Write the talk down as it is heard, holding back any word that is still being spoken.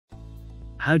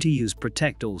How to use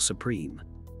Protect All Supreme.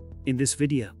 In this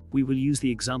video, we will use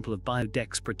the example of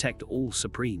Bio-Dex Protect All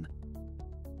Supreme.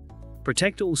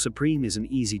 Protect All Supreme is an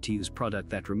easy-to-use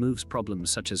product that removes problems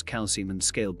such as calcium and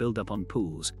scale buildup on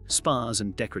pools, spas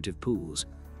and decorative pools.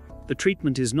 The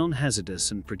treatment is non-hazardous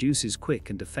and produces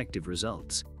quick and effective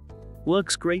results.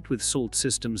 Works great with salt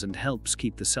systems and helps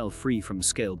keep the cell free from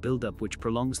scale buildup, which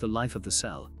prolongs the life of the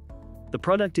cell. The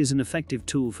product is an effective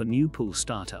tool for new pool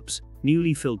startups,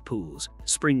 newly filled pools,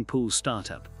 spring pool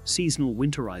startup, seasonal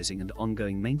winterizing and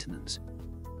ongoing maintenance.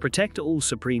 Protect All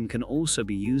Supreme can also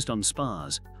be used on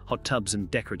spas, hot tubs and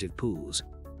decorative pools.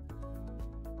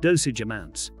 Dosage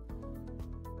amounts.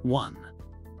 1.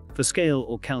 For scale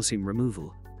or calcium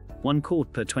removal, 1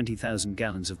 quart per 20,000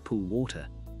 gallons of pool water.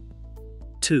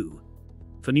 2.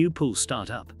 For new pool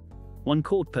startup, 1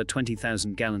 quart per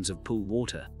 20,000 gallons of pool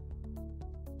water.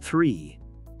 3.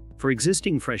 For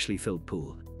existing freshly filled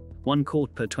pool, 1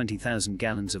 quart per 20,000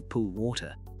 gallons of pool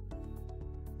water.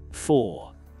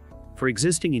 4. For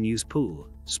existing in-use pool,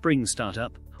 spring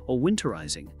startup, or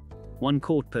winterizing, 1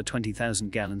 quart per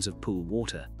 20,000 gallons of pool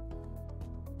water.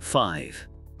 5.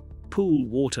 Pool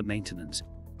water maintenance,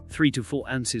 3 to 4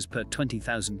 ounces per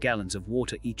 20,000 gallons of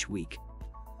water each week.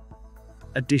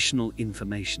 Additional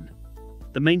information.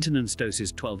 The maintenance dose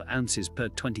is 12 ounces per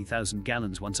 20,000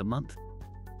 gallons once a month.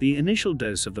 The initial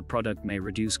dose of the product may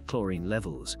reduce chlorine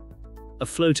levels. A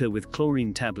floater with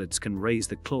chlorine tablets can raise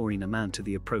the chlorine amount to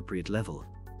the appropriate level.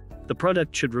 The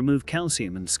product should remove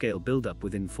calcium and scale buildup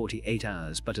within 48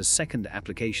 hours, but a second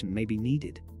application may be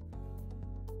needed.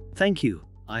 Thank you.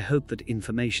 I hope that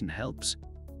information helps.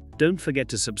 Don't forget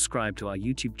to subscribe to our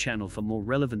YouTube channel for more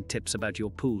relevant tips about your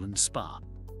pool and spa.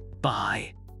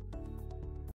 Bye.